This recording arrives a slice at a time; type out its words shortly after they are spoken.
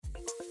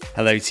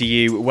Hello to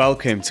you,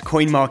 welcome to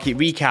Coin Market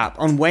Recap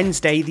on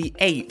Wednesday the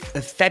 8th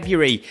of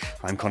February.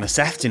 I'm Connor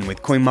Sefton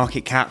with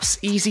CoinMarketCap's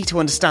easy to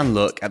understand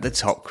look at the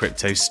top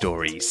crypto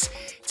stories.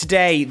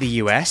 Today, the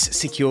US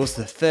secures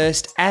the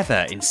first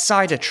ever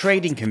insider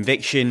trading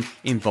conviction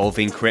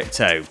involving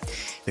crypto.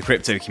 The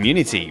crypto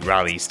community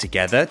rallies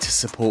together to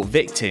support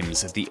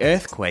victims of the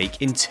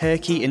earthquake in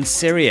Turkey and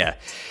Syria.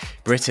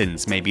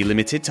 Britons may be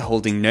limited to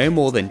holding no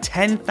more than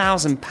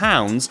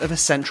 £10,000 of a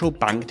central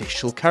bank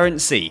digital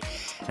currency,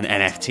 and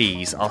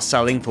NFTs are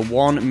selling for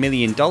 $1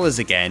 million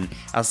again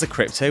as the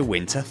crypto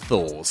winter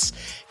thaws.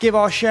 Give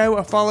our show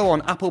a follow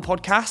on Apple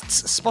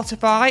Podcasts,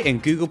 Spotify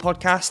and Google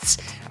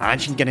Podcasts, and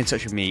you can get in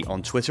touch with me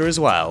on Twitter as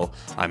well.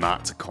 I'm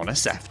at Connor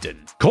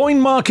Sefton. Coin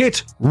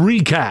Market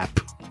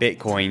Recap.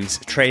 Bitcoin's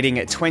trading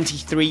at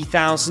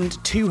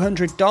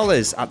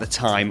 $23,200 at the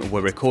time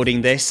we're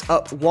recording this,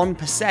 up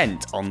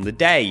 1% on the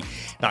day.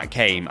 That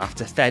came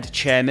after Fed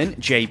Chairman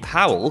Jay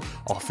Powell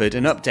offered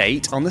an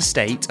update on the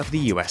state of the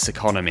US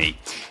economy.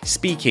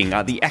 Speaking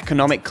at the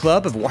Economic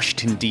Club of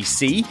Washington,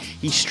 D.C.,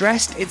 he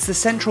stressed it's the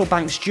central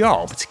bank's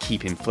job to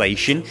keep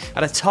inflation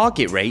at a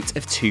target rate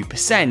of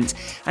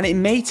 2%, and it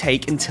may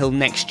take until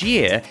next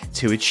year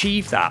to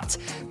achieve that.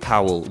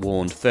 Powell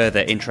warned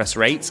further interest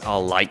rates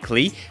are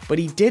likely, but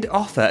he did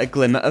offer a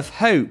glimmer of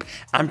hope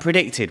and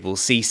predicted we'll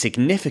see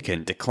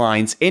significant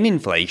declines in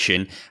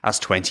inflation as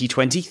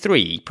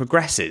 2023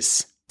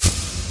 progresses.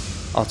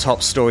 Our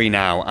top story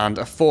now, and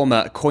a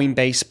former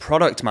Coinbase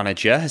product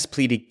manager has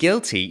pleaded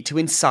guilty to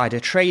insider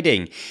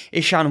trading.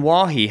 Ishan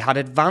Wahi had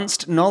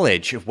advanced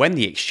knowledge of when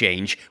the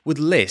exchange would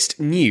list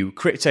new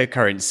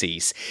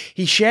cryptocurrencies.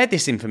 He shared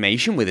this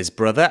information with his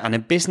brother and a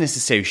business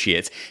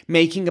associate,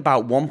 making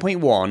about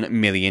 $1.1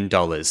 million.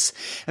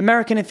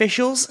 American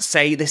officials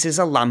say this is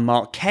a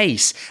landmark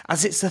case,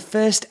 as it's the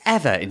first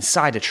ever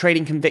insider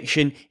trading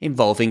conviction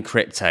involving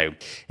crypto.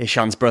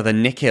 Ishan's brother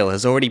Nikhil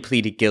has already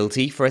pleaded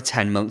guilty for a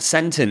 10-month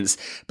sentence,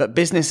 but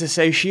business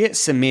associate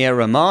Samir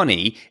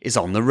Rahmani is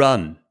on the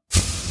run.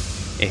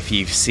 If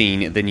you've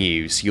seen the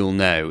news, you'll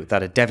know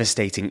that a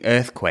devastating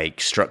earthquake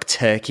struck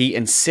Turkey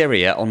and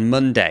Syria on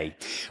Monday.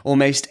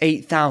 Almost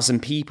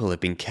 8,000 people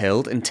have been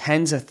killed and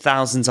tens of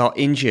thousands are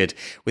injured,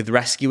 with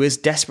rescuers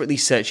desperately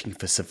searching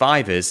for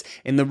survivors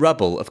in the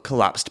rubble of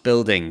collapsed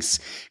buildings.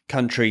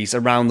 Countries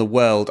around the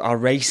world are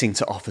racing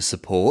to offer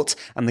support,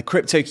 and the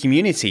crypto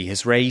community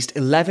has raised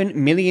 $11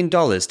 million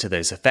to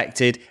those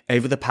affected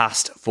over the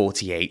past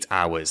 48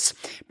 hours.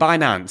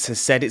 Binance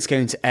has said it's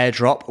going to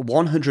airdrop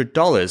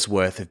 $100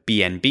 worth of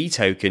BNB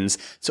tokens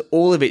to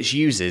all of its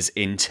users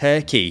in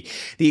Turkey.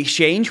 The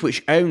exchange,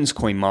 which owns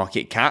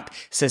CoinMarketCap,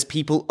 says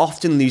people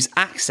often lose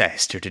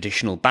access to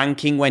traditional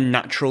banking when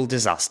natural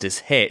disasters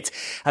hit,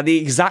 at the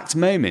exact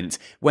moment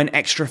when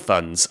extra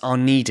funds are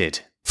needed.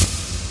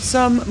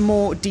 Some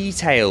more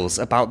details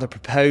about the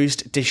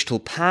proposed digital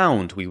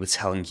pound we were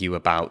telling you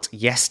about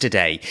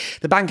yesterday.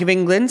 The Bank of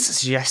England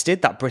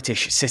suggested that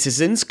British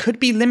citizens could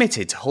be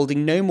limited to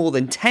holding no more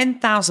than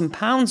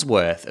 £10,000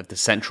 worth of the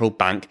central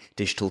bank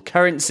digital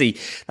currency.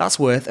 That's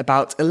worth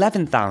about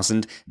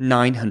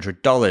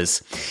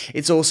 $11,900.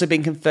 It's also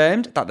been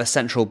confirmed that the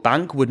central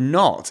bank would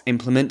not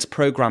implement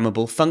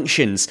programmable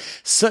functions,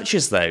 such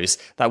as those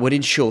that would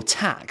ensure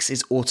tax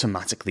is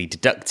automatically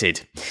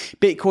deducted.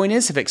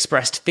 Bitcoiners have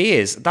expressed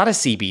fears that a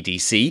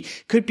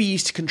CBDC could be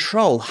used to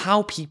control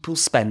how people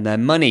spend their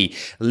money,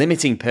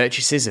 limiting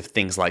purchases of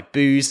things like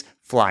booze,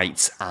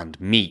 flights and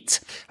meat.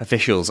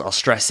 Officials are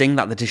stressing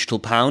that the digital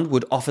pound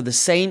would offer the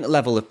same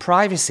level of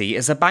privacy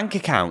as a bank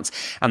account,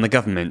 and the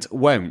government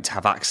won't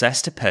have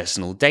access to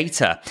personal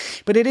data.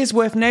 But it is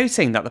worth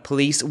noting that the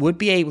police would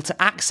be able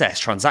to access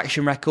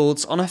transaction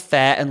records on a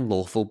fair and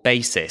lawful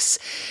basis.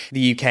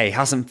 The UK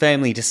hasn't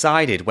firmly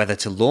decided whether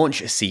to launch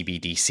a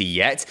CBDC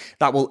yet.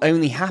 That will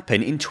only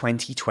happen in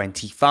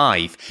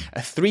 2025.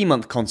 A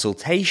 3-month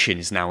consultation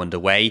is now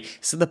underway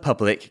so the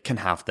public can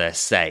have their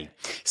say.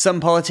 Some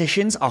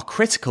politicians are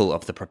critical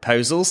of the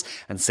proposals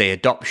and say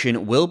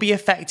adoption will be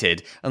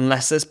affected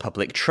unless there's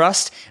public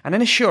trust and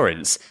an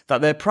assurance that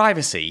their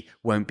privacy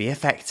won't be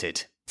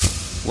affected.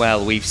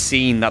 Well, we've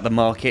seen that the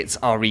markets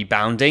are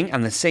rebounding,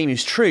 and the same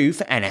is true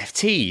for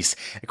NFTs.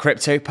 A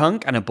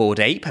CryptoPunk and a Bored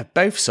Ape have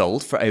both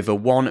sold for over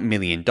 $1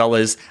 million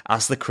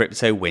as the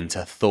crypto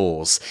winter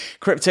thaws.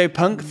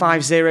 CryptoPunk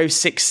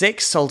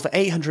 5066 sold for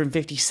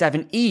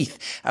 857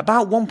 ETH,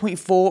 about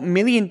 $1.4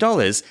 million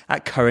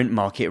at current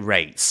market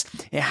rates.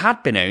 It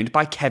had been owned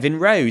by Kevin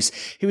Rose,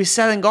 who is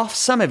selling off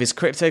some of his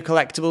crypto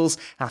collectibles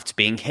after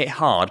being hit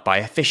hard by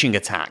a phishing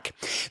attack.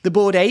 The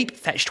Bored Ape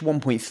fetched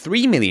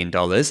 $1.3 million,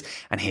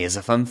 and here's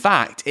a fun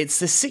fact, it's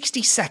the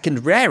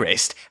 62nd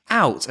rarest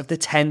out of the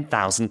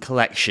 10,000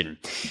 collection.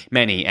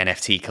 Many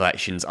NFT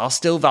collections are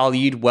still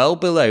valued well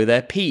below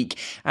their peak,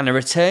 and a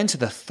return to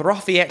the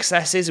frothy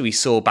excesses we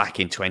saw back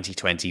in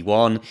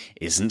 2021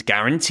 isn't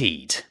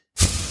guaranteed.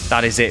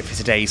 That is it for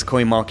today's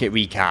Coin Market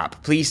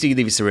Recap. Please do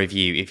leave us a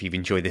review if you've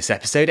enjoyed this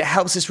episode. It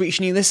helps us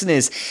reach new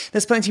listeners.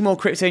 There's plenty more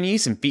crypto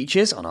news and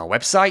features on our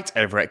website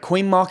over at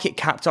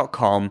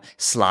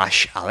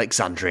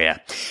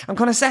coinmarketcap.com/Alexandria. I'm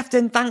Connor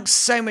Sefton. Thanks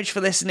so much for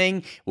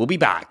listening. We'll be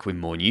back with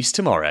more news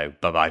tomorrow.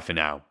 Bye-bye for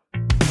now.